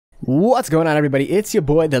What's going on, everybody? It's your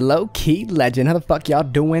boy, the LowkeyLegend. How the fuck y'all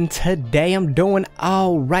doing today? I'm doing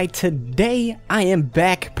alright. Today, I am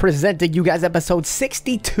back presenting you guys episode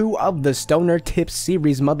 62 of the Stoner Tips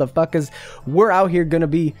series, motherfuckers. We're out here gonna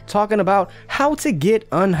be talking about how to get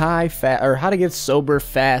unhigh fast, or how to get sober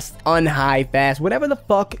fast, unhigh fast, whatever the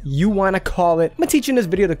fuck you want to call it. I'm gonna teach you in this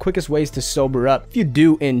video the quickest ways to sober up. If you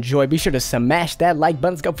do enjoy, be sure to smash that like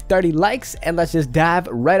button. Let's go for 30 likes, and let's just dive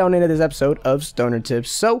right on into this episode of Stoner Tips.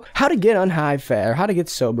 So, how to get unhigh fast, or how to get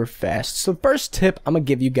sober fast. So first tip I'm gonna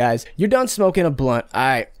give you guys, you're done smoking a blunt,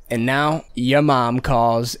 alright, and now your mom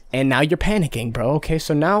calls, and now you're panicking, bro. Okay,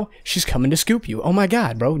 so now she's coming to scoop you. Oh my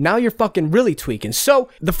god, bro. Now you're fucking really tweaking. So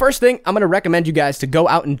the first thing I'm gonna recommend you guys to go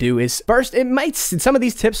out and do is, first, it might, some of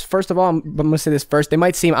these tips, first of all, I'm gonna say this first, they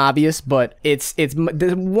might seem obvious, but it's at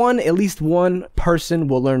least one person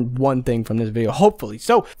will learn one thing from this video, hopefully.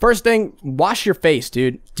 So first thing, wash your face,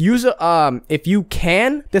 dude. Use a, if you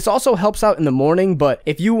can, this also helps out in the morning, but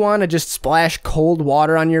if you want to just splash cold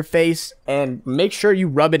water on your face and make sure you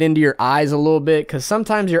rub it into your eyes a little bit, because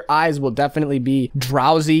sometimes your eyes will definitely be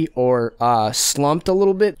drowsy or slumped a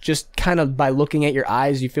little bit, just kind of by looking at your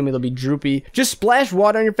eyes, you feel me, they'll be droopy. Just splash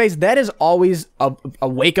water on your face. That is always a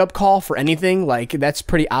wake-up call for anything. Like, that's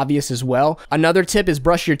pretty obvious as well. Another tip is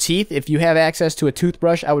brush your teeth. If you have access to a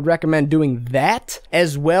toothbrush, I would recommend doing that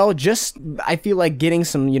as well. Just, I feel like getting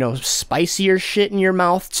some, you know, spicier shit in your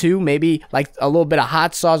mouth too, maybe like a little bit of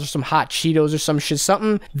hot sauce or some hot Cheetos or some shit,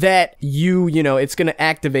 something that you know, it's gonna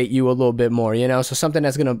activate you a little bit more, you know, so something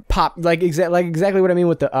that's gonna pop, like exactly what I mean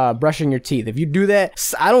with the brushing your teeth. If you do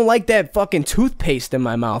that, I don't like that fucking toothpaste in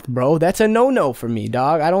my mouth, bro. That's a no-no for me,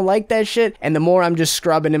 dog. I don't like that shit. And the more I'm just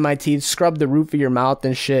scrubbing in my teeth, scrub the roof of your mouth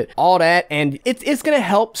and shit, all that, and it's gonna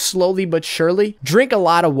help slowly but surely. Drink a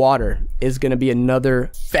lot of water is gonna be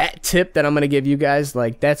another fat tip that I'm gonna give you guys.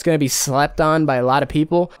 Like, that's gonna be slept on by a lot of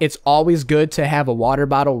people. It's always good to have a water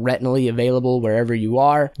bottle readily available wherever you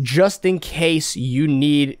are, just in case you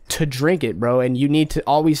need to drink it, bro. And you need to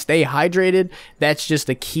always stay hydrated. That's just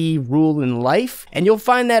a key rule in life, and you'll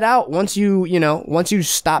find that out once you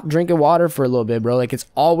stop drinking water for a little bit, bro. Like, it's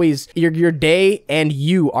always your day, and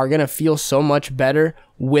you are gonna feel so much better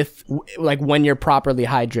with, like, when you're properly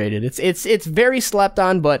hydrated. It's very slept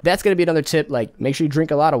on, but that's gonna be another tip. Like, make sure you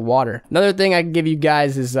drink a lot of water. Another thing I can give you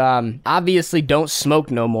guys is obviously don't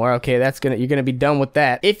smoke no more. Okay, you're gonna be done with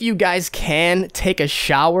that. If you guys can take a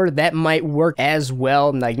shower, that might work as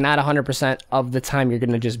well. Like, not 100% of the time you're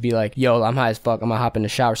gonna just be like, yo, I'm high as fuck, I'm gonna hop in the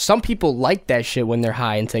shower. Some people like that shit when they're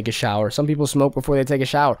high and take a shower. Some people smoke before they take a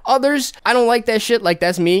shower. Others, I don't like that shit. Like,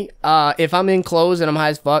 that's me. If I'm in clothes and I'm high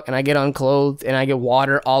as fuck and I get unclothed and I get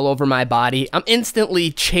water all over my body, I'm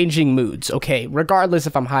instantly changing moods, okay? Regardless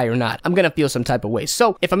if I'm high or not, I'm gonna feel some type of way.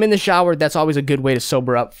 So if I'm in the shower, that's always a good way to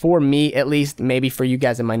sober up, for me at least. Maybe for you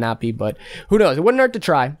guys it might not be, but who knows? It wouldn't hurt to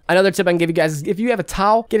try. Another tip I can give you guys is, if you have a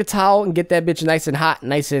towel, get a towel and get that bitch nice and hot,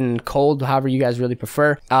 nice and cold, however you guys really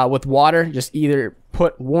prefer. With water, just either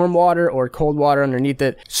put warm water or cold water underneath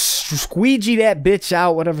it, squeegee that bitch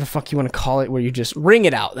out, whatever the fuck you want to call it, where you just wring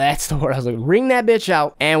it out. That's the word I was like, wring that bitch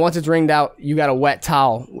out. And once it's wringed out, you got a wet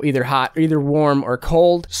towel, either hot, either warm or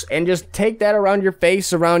cold, and just take that around your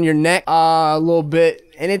face, around your neck, a little bit.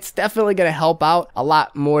 And it's definitely gonna help out a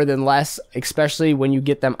lot more than less, especially when you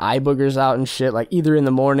get them eye boogers out and shit, like either in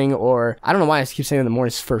the morning or, I don't know why I keep saying in the morning.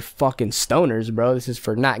 It's for fucking stoners, bro. This is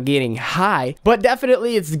for not getting high. But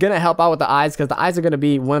definitely it's gonna help out with the eyes, because the eyes are gonna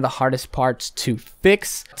be one of the hardest parts to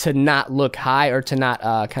fix, to not look high or to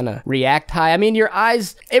not kind of react high. I mean, your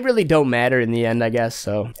eyes, it really don't matter in the end, I guess.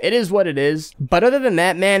 So it is what it is. But other than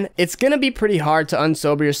that, man, it's gonna be pretty hard to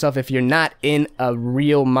unsober yourself if you're not in a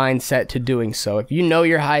real mindset to doing so. If you know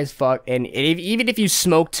you're high as fuck, and even if you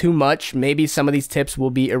smoke too much, maybe some of these tips will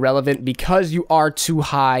be irrelevant because you are too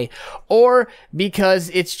high, or because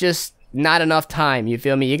it's just not enough time, you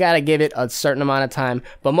feel me? You gotta give it a certain amount of time,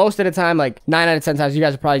 but most of the time, like 9 out of 10 times, you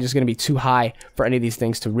guys are probably just gonna be too high for any of these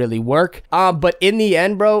things to really work. But in the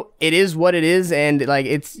end, bro, it is what it is, and like,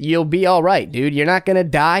 you'll be all right, dude. You're not gonna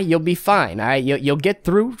die. You'll be fine. All right, you'll get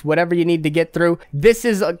through whatever you need to get through. This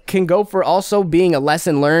can go for also being a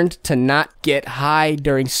lesson learned to not get high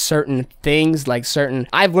during certain things, like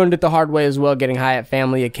I've learned it the hard way as well, getting high at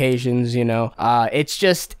family occasions, you know.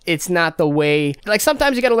 It's not the way. Like,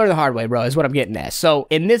 sometimes you gotta learn the hard way, bro, is what I'm getting at. So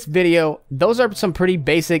in this video, those are some pretty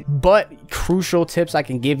basic but crucial tips I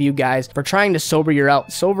can give you guys for trying to sober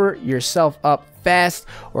yourself up fast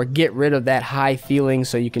or get rid of that high feeling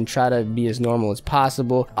so you can try to be as normal as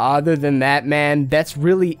possible. Other than that, man, that's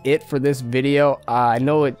really it for this video. I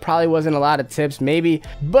know it probably wasn't a lot of tips, maybe,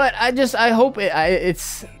 but I hope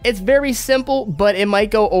it's very simple, but it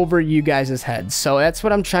might go over you guys' heads. So that's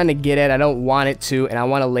what I'm trying to get at. I don't want it to, and I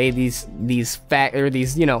want to lay these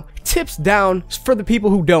you know, tips down for the people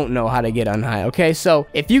who don't know how to get UNHIGH. Okay, so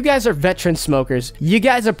if you guys are veteran smokers, you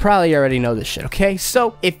guys are probably already know this shit. Okay,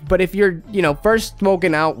 so if you're, you know, first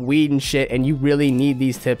smoking out weed and shit and you really need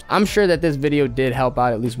these tips, I'm sure that this video did help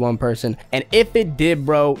out at least one person. And if it did,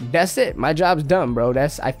 bro, that's it. My job's done, bro.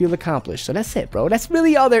 I feel accomplished. So that's it, bro. That's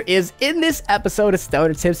really all there is in this episode of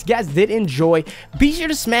Stoner Tips. You guys did enjoy, be sure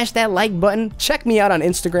to smash that like button. Check me out on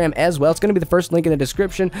Instagram as well. It's gonna be the first link in the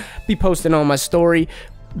description. Be posting on my story,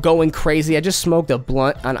 going crazy. I just smoked a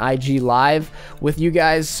blunt on IG Live with you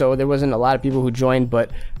guys, so there wasn't a lot of people who joined, but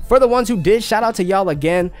for the ones who did, shout out to y'all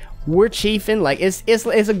again. We're chiefing, like, it's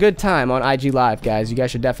a good time on IG Live, guys. You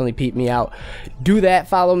guys should definitely peep me out. Do that,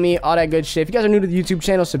 follow me, all that good shit. If you guys are new to the YouTube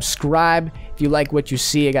channel, subscribe. If you like what you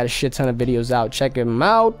see, I got a shit ton of videos out. Check them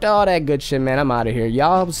out, all that good shit, man. I'm out of here.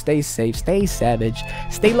 Y'all stay safe, stay savage,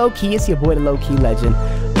 stay low key. It's your boy, the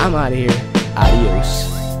LowkeyLegend. I'm out of here.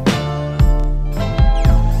 Adios.